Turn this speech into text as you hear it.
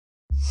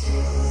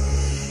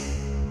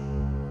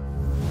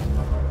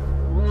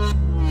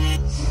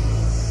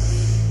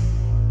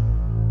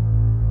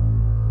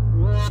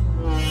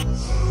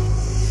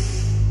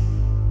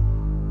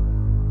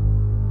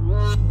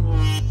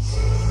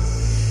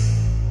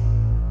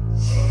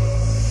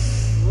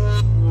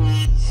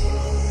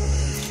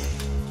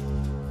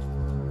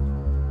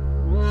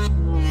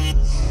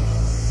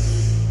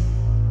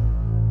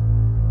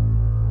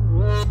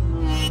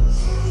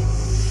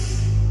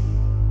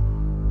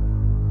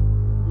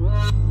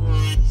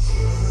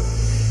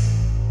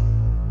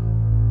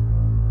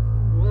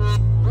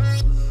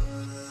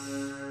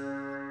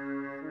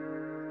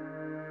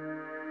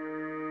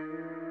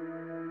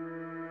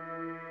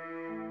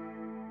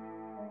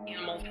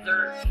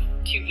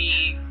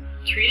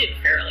treated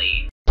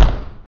fairly.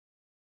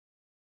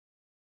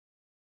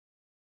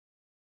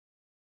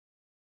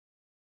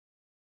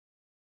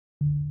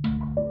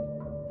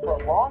 For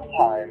a long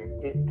time,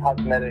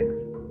 cosmetics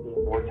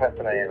were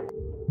tested on animals.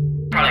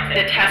 Products,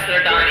 the tests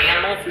that are done on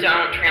animals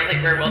don't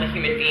translate very well to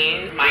human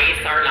beings.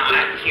 Mice are not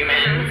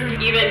humans.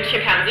 Even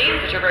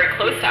chimpanzees, which are very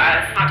close to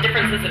us, have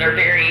differences that are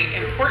very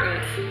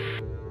important.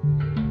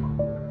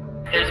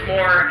 There's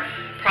more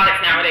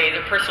products nowadays,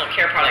 or personal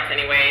care products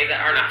anyway, that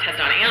are not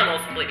tested on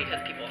animals simply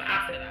because people have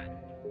asked for that.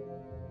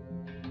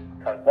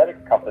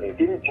 Cosmetics companies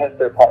didn't test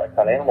their products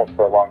on animals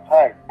for a long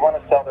time. They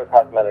want to sell their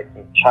cosmetics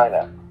in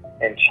China.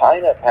 And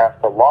China passed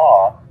a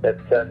law that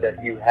said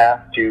that you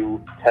have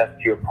to test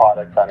your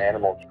products on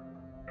animals.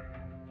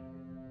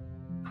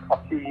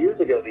 A few years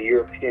ago, the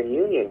European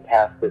Union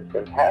passed this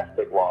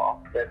fantastic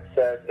law that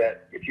said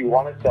that if you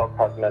want to sell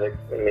cosmetics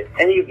in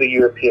any of the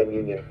European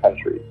Union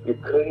countries, you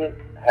couldn't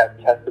have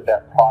tested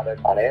that product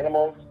on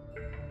animals.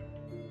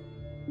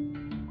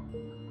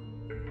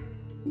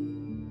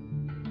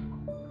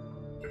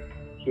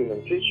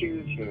 Human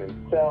tissues,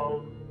 human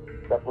cells,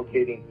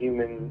 replicating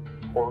human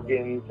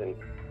organs, and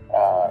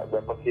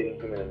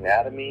replicating human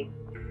anatomy.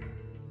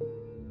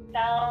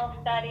 Cell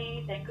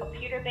studies and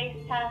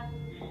computer-based tests,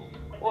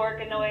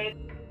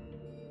 organoids.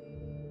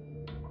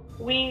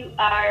 We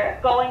are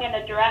going in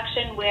a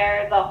direction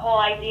where the whole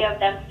idea of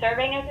them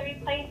serving as a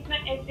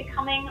replacement is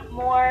becoming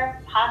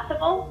more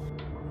possible.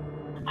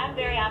 I'm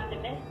very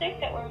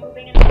optimistic that we're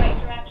moving in the right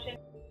direction.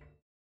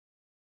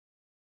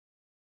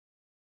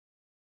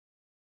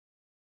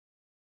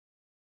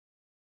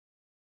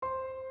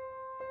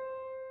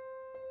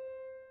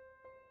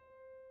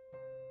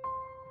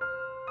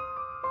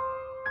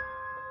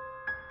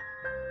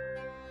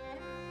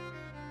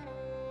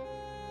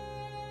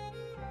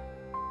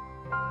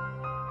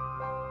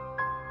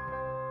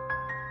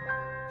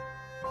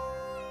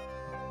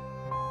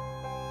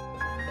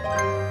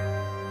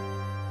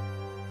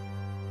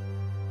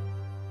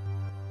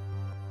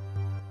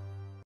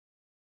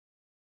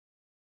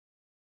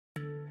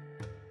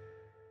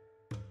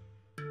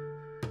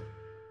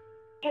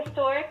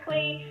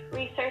 Historically,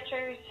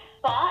 researchers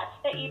thought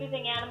that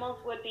using animals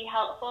would be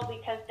helpful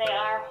because they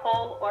are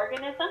whole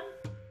organisms.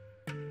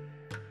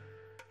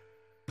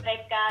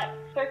 They've got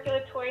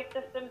circulatory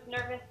systems,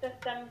 nervous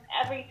systems,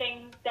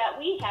 everything that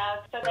we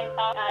have, so they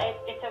thought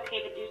it's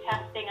okay to do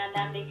testing on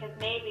them because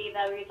maybe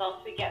the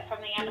results we get from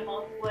the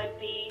animals would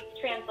be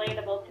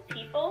translatable to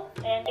people.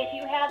 And if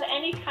you have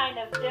any kind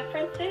of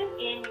differences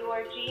in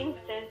your genes,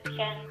 this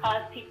can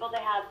cause people to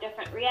have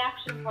different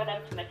reactions, for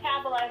them to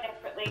metabolize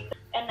differently,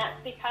 and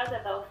that's because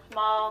of those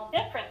small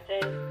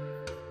differences.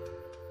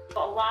 A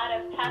lot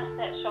of tests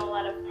that show a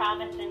lot of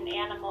promise in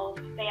animals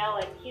fail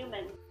in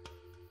humans.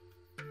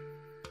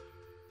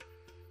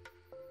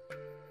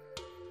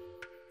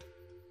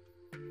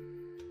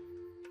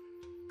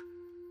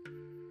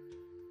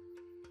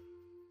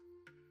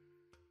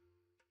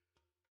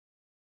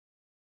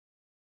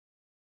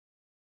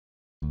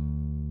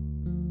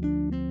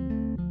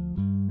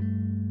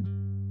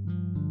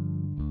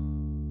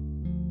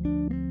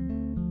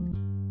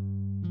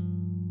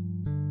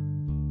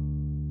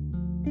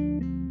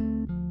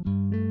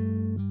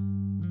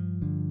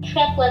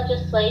 Track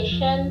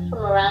legislation from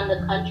around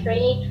the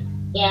country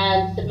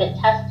and submit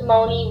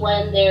testimony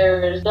when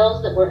there's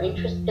bills that we're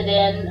interested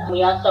in.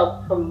 We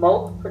also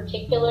promote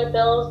particular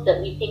bills that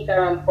we think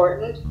are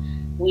important.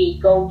 We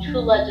go to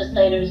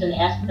legislators and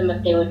ask them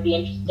if they would be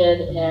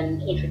interested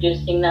in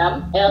introducing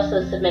them. I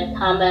also submit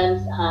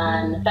comments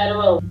on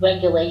federal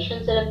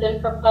regulations that have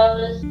been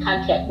proposed,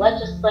 contact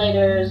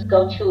legislators,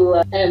 go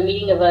to a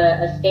meeting of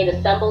a state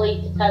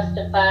assembly to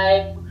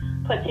testify.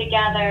 Put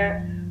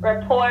together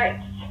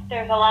reports.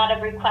 There's a lot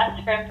of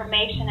requests for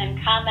information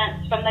and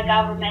comments from the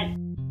government.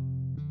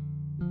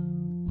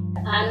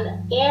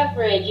 On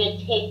average,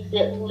 it takes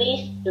at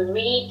least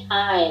 3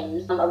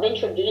 times of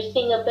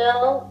introducing a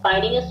bill,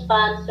 finding a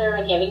sponsor,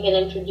 and having it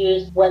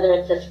introduced, whether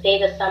it's a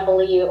state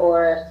assembly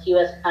or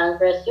U.S.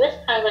 Congress. U.S.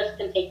 Congress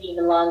can take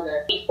even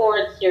longer before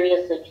it's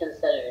seriously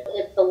considered.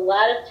 It's a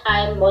lot of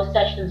time. Most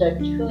sessions are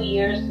 2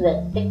 years, so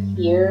that's 6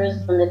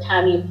 years from the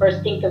time you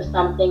first think of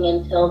something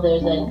until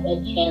there's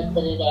a chance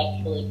that it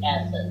actually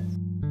passes.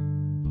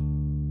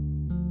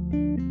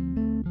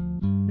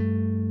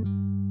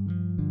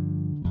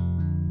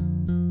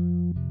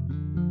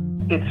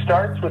 It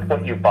starts with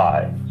what you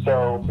buy.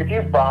 So if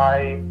you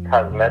buy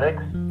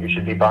cosmetics, you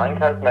should be buying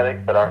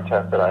cosmetics that aren't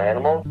tested on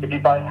animals. If you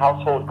buy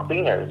household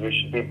cleaners, you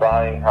should be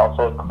buying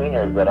household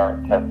cleaners that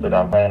aren't tested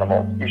on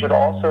animals. You should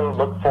also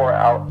look for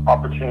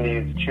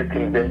opportunities to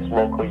convince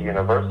local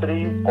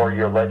universities or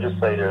your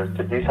legislators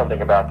to do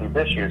something about these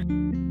issues.